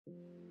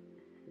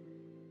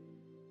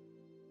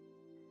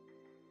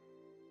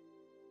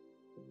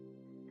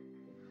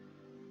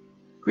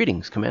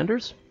Greetings,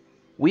 Commanders.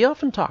 We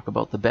often talk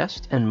about the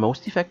best and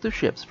most effective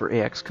ships for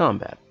AX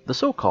combat, the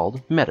so-called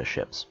meta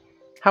ships.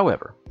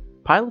 However,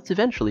 pilots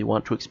eventually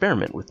want to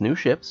experiment with new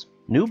ships,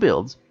 new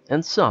builds,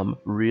 and some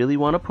really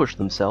want to push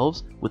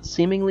themselves with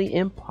seemingly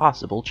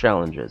impossible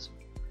challenges.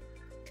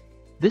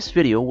 This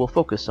video will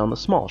focus on the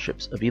small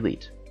ships of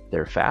Elite.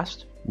 They're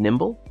fast,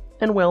 nimble,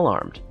 and well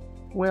armed.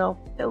 Well,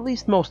 at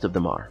least most of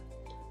them are.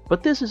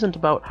 But this isn't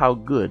about how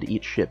good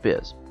each ship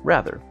is.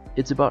 Rather,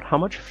 it's about how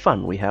much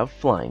fun we have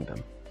flying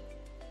them.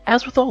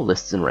 As with all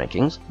lists and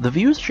rankings, the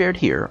views shared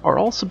here are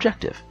all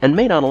subjective and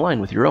may not align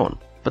with your own,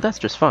 but that's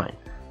just fine.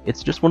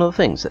 It's just one of the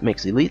things that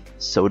makes Elite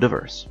so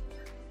diverse.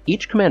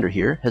 Each commander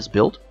here has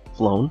built,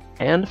 flown,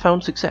 and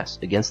found success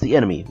against the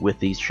enemy with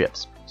these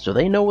ships, so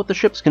they know what the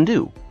ships can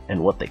do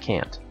and what they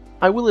can't.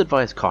 I will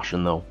advise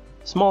caution though.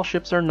 Small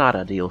ships are not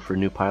ideal for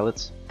new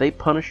pilots. They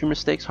punish your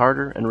mistakes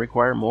harder and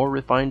require more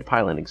refined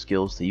piloting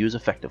skills to use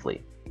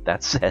effectively.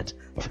 That said,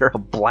 they're a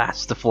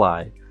blast to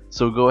fly,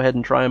 so go ahead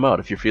and try them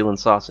out if you're feeling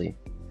saucy.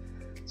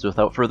 So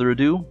without further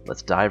ado,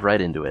 let's dive right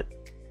into it.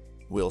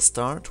 We'll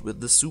start with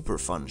the super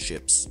fun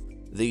ships.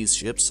 These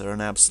ships are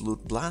an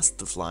absolute blast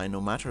to fly no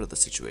matter the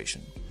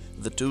situation.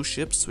 The two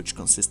ships which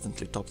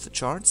consistently top the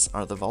charts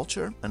are the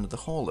Vulture and the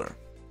Hauler.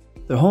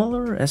 The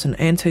Hauler, as an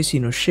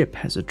Anti-Xeno ship,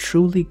 has a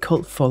truly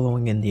cult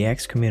following in the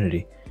X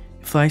community.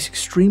 It flies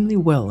extremely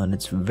well and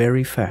it's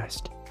very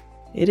fast.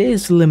 It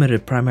is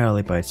limited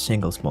primarily by its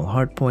single small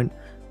hardpoint,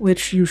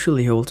 which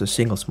usually holds a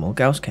single small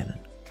Gauss cannon.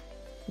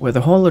 Where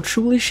the Hauler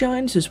truly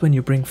shines is when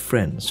you bring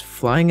friends.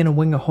 Flying in a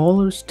wing of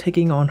Haulers,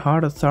 taking on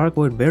harder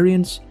Thargoid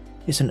variants,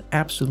 is an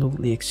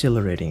absolutely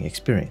exhilarating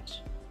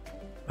experience.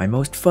 My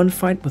most fun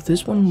fight with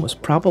this one was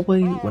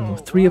probably when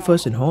 3 of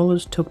us in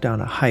Haulers took down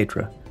a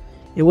Hydra.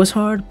 It was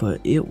hard, but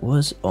it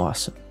was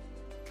awesome.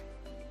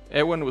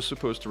 Everyone was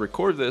supposed to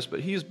record this, but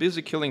he's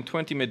busy killing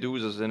 20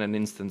 Medusas in an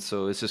instant,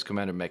 so it's his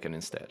Commander Mechan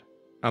instead.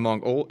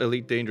 Among all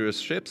Elite dangerous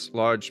ships,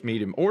 large,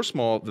 medium or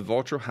small, the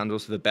Vulture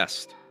handles the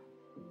best.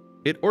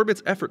 It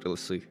orbits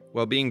effortlessly,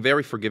 while being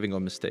very forgiving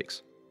on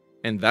mistakes.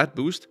 And that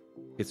boost,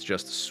 it's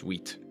just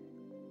sweet.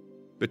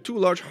 The 2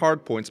 large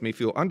hardpoints may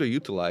feel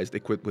underutilized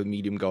equipped with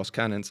medium Gauss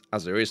cannons,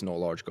 as there is no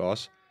large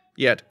Gauss,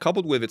 yet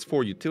coupled with its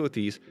 4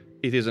 utilities,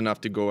 it is enough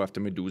to go after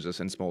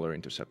Medusas and smaller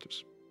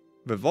interceptors.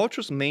 The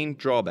Vulture's main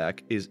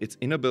drawback is its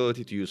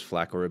inability to use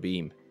flak or a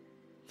beam.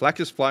 Flak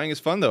flying is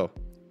fun though.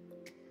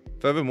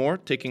 Furthermore,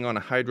 taking on a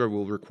Hydra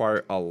will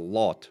require a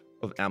lot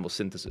of ammo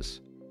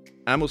synthesis.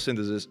 Ammo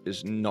synthesis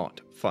is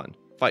not fun.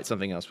 Fight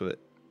something else with it.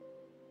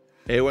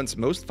 A1's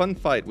most fun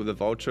fight with the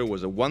Vulture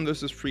was a 1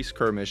 vs 3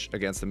 skirmish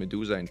against the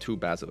Medusa and 2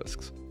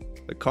 Basilisks.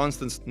 The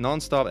constant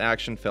non-stop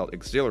action felt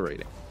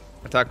exhilarating.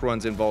 Attack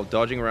runs involved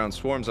dodging around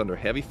swarms under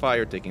heavy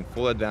fire, taking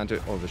full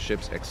advantage of the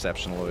ship's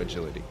exceptional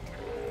agility.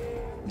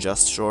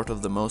 Just short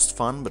of the most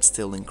fun but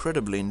still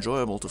incredibly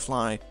enjoyable to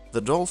fly, the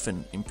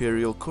Dolphin,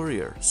 Imperial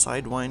Courier,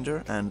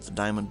 Sidewinder and the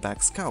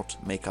Diamondback Scout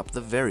make up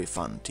the very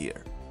fun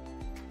tier.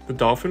 The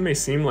Dolphin may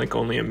seem like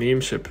only a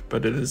meme ship,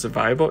 but it is a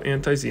viable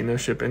Anti-Xeno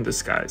ship in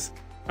disguise.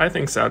 I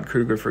think Saud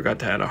Kruger forgot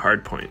to add a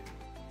hardpoint.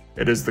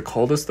 It is the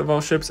coldest of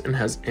all ships and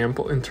has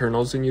ample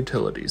internals and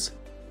utilities.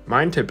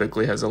 Mine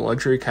typically has a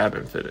luxury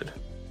cabin fitted.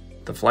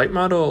 The flight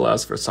model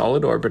allows for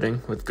solid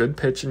orbiting, with good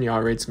pitch and yaw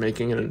rates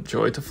making it a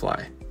joy to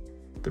fly.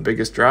 The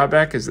biggest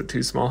drawback is the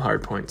 2 small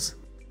hardpoints.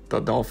 The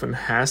Dolphin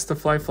has to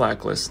fly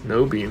flakless,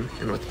 no beam,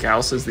 and with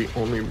Gauss as the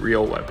only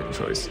real weapon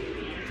choice.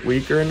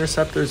 Weaker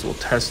interceptors will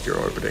test your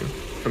orbiting.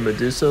 A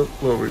Medusa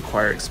will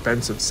require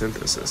expensive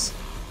synthesis.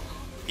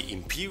 The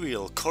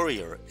Imperial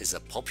Courier is a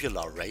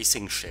popular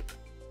racing ship.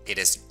 It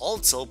is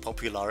also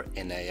popular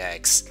in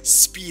AX.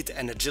 Speed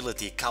and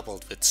agility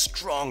coupled with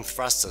strong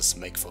thrusters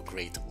make for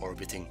great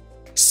orbiting.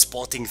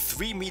 Sporting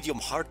 3 medium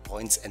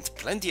hardpoints and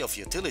plenty of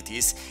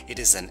utilities, it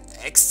is an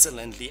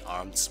excellently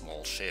armed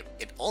small ship.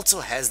 It also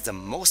has the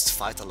most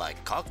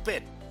fighter-like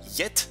cockpit.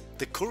 Yet,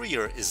 the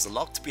Courier is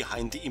locked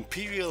behind the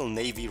Imperial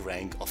Navy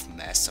rank of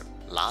Master.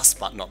 Last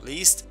but not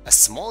least, a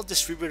small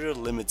distributor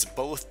limits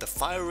both the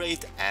fire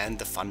rate and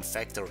the fun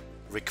factor,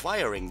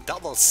 requiring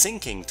double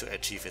sinking to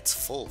achieve its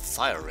full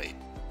fire rate.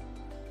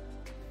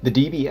 The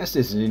DBS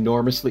is an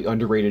enormously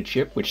underrated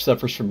ship which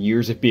suffers from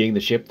years of being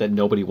the ship that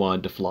nobody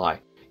wanted to fly.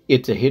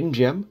 It's a hidden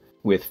gem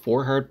with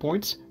 4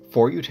 hardpoints,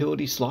 4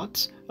 utility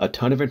slots, a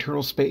ton of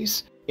internal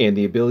space, and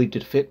the ability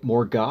to fit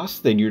more Gauss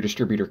than your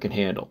distributor can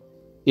handle.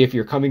 If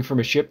you're coming from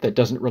a ship that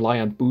doesn't rely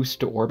on boost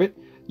to orbit,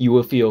 you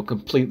will feel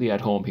completely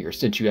at home here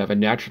since you have a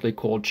naturally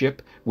cold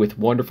ship with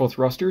wonderful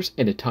thrusters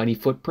and a tiny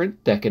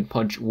footprint that can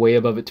punch way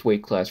above its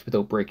weight class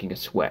without breaking a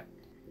sweat.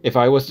 If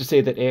I was to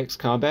say that AX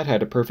Combat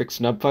had a perfect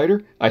snub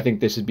fighter, I think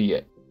this would be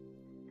it.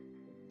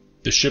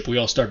 The ship we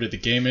all started the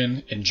game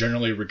in, and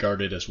generally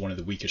regarded as one of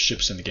the weakest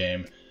ships in the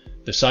game,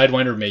 the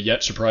Sidewinder may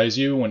yet surprise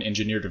you when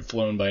engineered and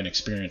flown by an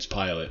experienced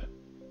pilot.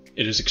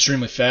 It is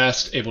extremely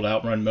fast, able to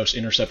outrun most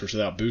interceptors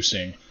without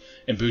boosting,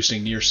 and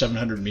boosting near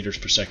 700 meters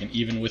per second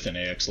even with an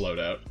AX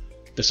loadout.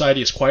 The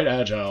Sidey is quite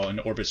agile and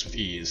orbits with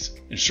ease.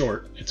 In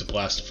short, it's a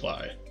blast to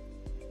fly.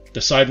 The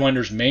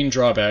Sidewinder's main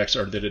drawbacks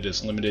are that it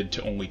is limited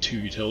to only 2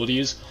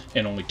 utilities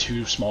and only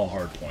 2 small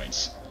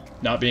hardpoints.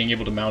 Not being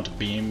able to mount a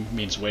beam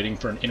means waiting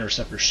for an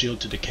interceptor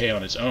shield to decay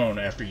on its own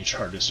after each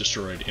heart is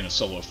destroyed in a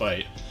solo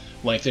fight,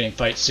 lengthening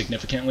fights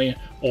significantly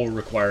or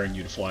requiring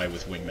you to fly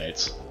with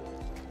wingmates.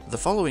 The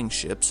following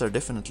ships are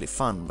definitely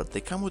fun, but they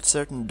come with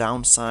certain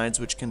downsides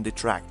which can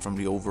detract from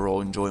the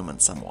overall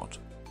enjoyment somewhat.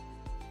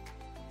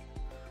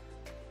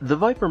 The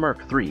Viper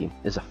Mark III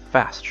is a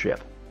fast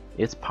ship.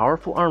 Its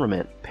powerful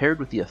armament, paired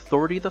with the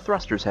authority the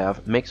thrusters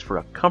have, makes for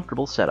a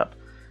comfortable setup,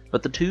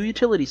 but the 2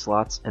 utility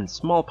slots and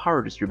small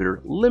power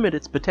distributor limit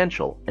its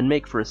potential and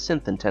make for a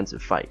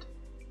synth-intensive fight.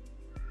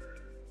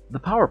 The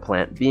power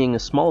plant, being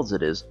as small as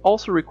it is,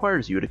 also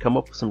requires you to come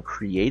up with some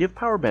creative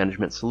power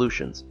management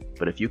solutions,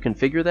 but if you can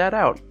figure that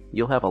out,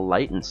 you'll have a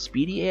light and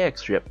speedy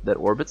AX ship that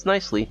orbits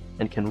nicely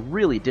and can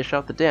really dish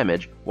out the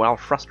damage while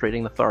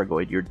frustrating the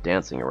Thargoid you're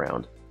dancing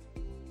around.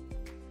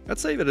 I'd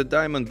say that the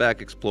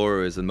Diamondback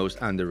Explorer is the most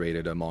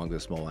underrated among the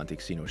small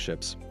Anti-Xeno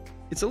ships.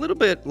 It's a little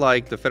bit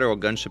like the Federal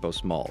gunship of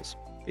smalls.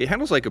 It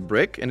handles like a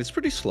brick and it's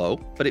pretty slow,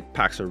 but it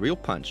packs a real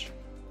punch.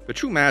 The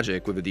true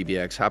magic with the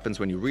DBX happens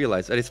when you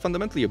realize that it's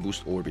fundamentally a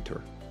boost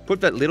orbiter.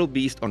 Put that little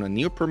beast on a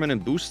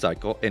near-permanent boost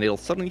cycle and it'll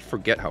suddenly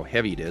forget how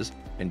heavy it is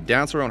and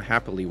dance around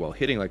happily while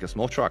hitting like a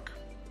small truck.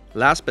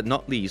 Last but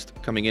not least,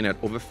 coming in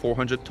at over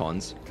 400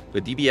 tons,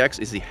 the DBX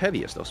is the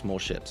heaviest of small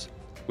ships,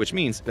 which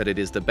means that it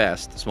is the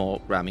best small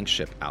ramming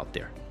ship out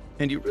there.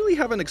 And you really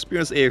haven't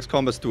experienced AX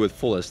combats to its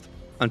fullest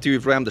until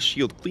you've rammed the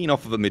shield clean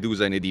off of a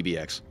Medusa in a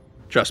DBX.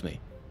 Trust me,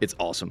 it's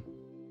awesome.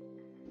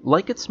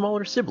 Like its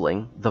smaller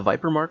sibling, the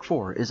Viper Mark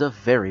IV is a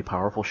very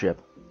powerful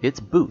ship. Its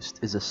boost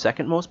is the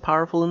second most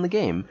powerful in the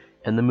game,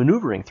 and the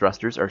maneuvering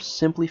thrusters are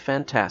simply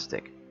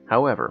fantastic.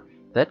 However,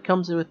 that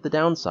comes with the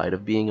downside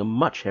of being a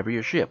much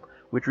heavier ship,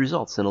 which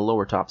results in a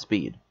lower top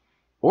speed.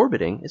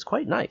 Orbiting is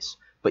quite nice,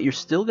 but you're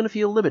still going to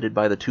feel limited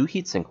by the 2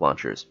 heatsink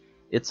launchers.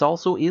 It's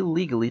also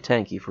illegally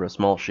tanky for a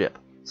small ship,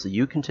 so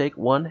you can take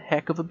one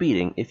heck of a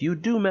beating if you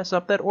do mess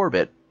up that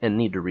orbit and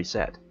need to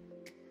reset.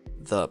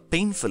 The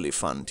painfully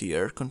fun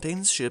tier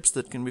contains ships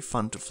that can be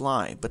fun to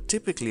fly, but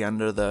typically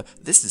under the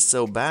 "this is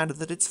so bad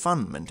that it's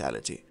fun"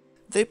 mentality.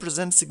 They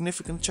present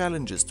significant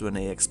challenges to an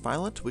AX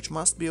pilot, which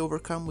must be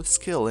overcome with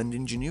skill and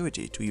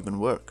ingenuity to even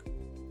work.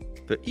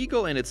 The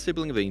Eagle and its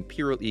sibling the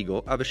Imperial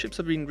Eagle are the ships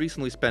I've been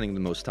recently spending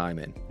the most time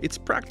in. It's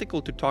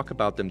practical to talk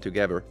about them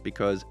together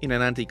because in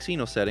an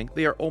Anti-Xeno setting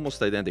they are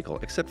almost identical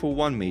except for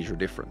one major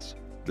difference.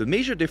 The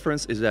major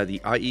difference is that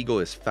the Eagle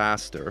is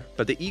faster,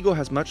 but the Eagle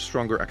has much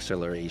stronger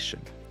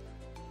acceleration.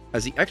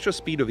 As the extra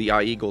speed of the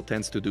Eagle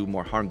tends to do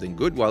more harm than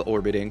good while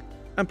orbiting,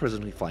 I'm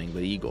presently flying the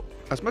Eagle.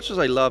 As much as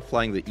I love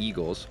flying the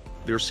Eagles,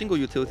 their single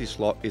utility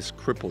slot is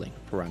crippling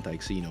for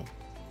Anti-Xeno.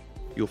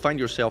 You'll find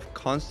yourself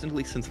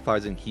constantly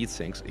synthesizing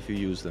heatsinks if you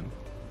use them.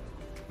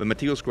 The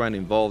materials grind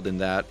involved in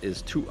that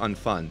is too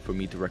unfun for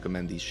me to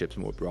recommend these ships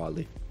more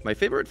broadly. My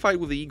favorite fight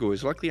with the Eagle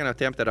is likely an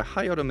attempt at a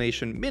high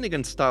automation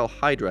minigun style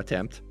Hydra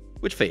attempt,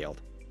 which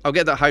failed. I'll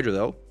get that Hydra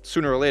though,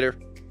 sooner or later.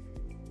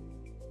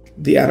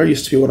 The Adder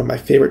used to be one of my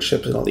favorite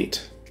ships in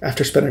Elite.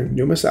 After spending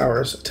numerous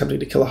hours attempting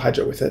to kill a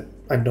Hydra with it,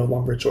 I no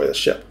longer enjoy the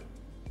ship.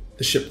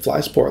 The ship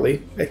flies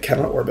poorly, it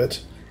cannot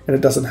orbit, and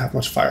it doesn't have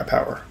much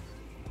firepower.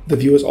 The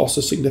view is also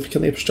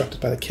significantly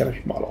obstructed by the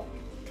canopy model.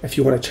 If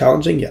you want a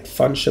challenging yet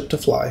fun ship to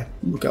fly,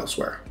 look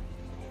elsewhere.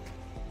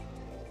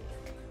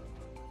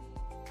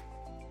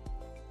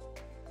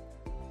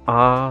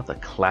 Ah, the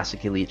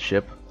classic Elite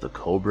ship, the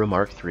Cobra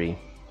Mark III.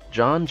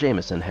 John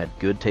Jameson had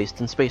good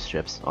taste in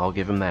spaceships, I'll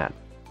give him that.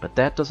 But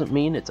that doesn't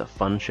mean it's a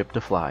fun ship to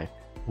fly.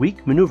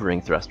 Weak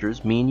maneuvering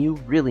thrusters mean you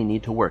really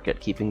need to work at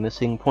keeping this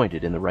thing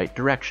pointed in the right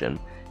direction,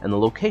 and the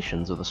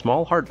locations of the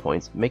small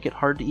hardpoints make it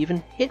hard to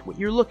even hit what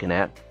you're looking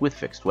at with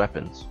fixed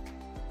weapons.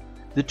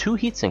 The 2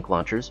 heatsink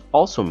launchers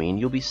also mean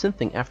you'll be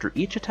synthing after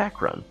each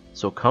attack run,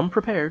 so come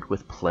prepared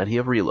with plenty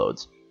of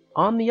reloads.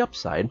 On the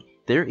upside,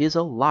 there is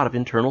a lot of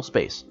internal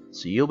space,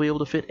 so you'll be able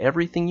to fit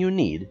everything you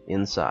need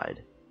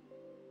inside.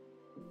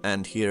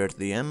 And here at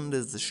the end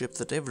is the ship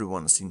that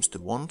everyone seems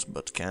to want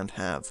but can't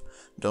have.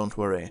 Don't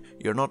worry,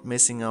 you're not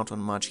missing out on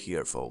much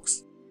here,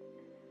 folks.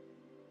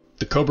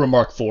 The Cobra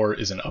Mark IV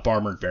is an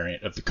up-armored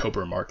variant of the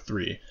Cobra Mark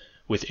III,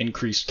 with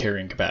increased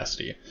carrying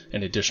capacity,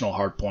 an additional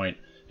hardpoint,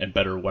 and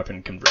better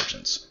weapon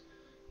convergence.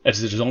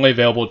 As it is only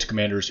available to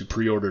commanders who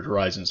pre-ordered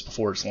Horizons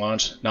before its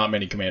launch, not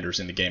many commanders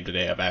in the game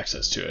today have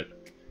access to it.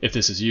 If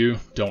this is you,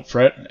 don't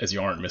fret, as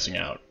you aren't missing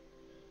out.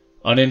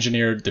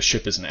 Unengineered, the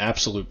ship is an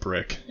absolute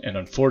brick, and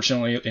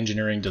unfortunately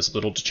engineering does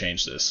little to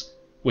change this.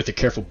 With a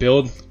careful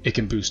build, it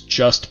can boost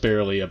just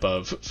barely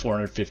above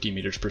 450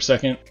 meters per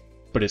second,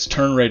 but its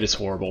turn rate is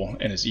horrible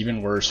and is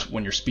even worse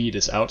when your speed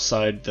is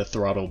outside the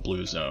throttle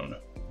blue zone.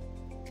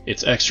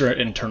 Its extra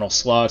internal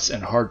slots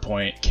and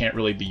hardpoint can't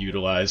really be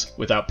utilized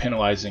without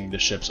penalizing the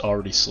ship's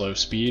already slow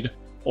speed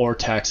or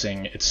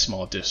taxing its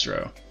small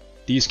distro.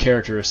 These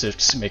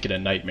characteristics make it a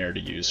nightmare to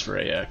use for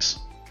AX.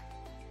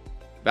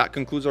 That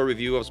concludes our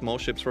review of small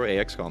ships for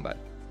AX combat.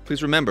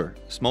 Please remember,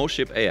 small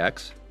ship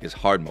AX is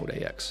hard mode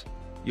AX.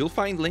 You'll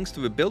find links to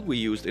the build we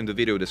used in the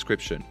video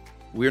description.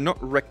 We're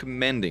not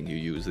recommending you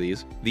use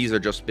these are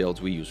just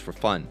builds we use for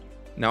fun.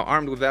 Now,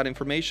 armed with that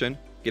information,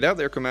 get out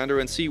there, Commander,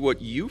 and see what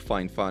you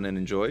find fun and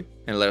enjoy,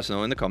 and let us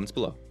know in the comments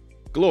below.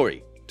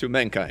 Glory to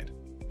mankind.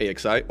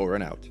 AXI over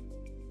and out.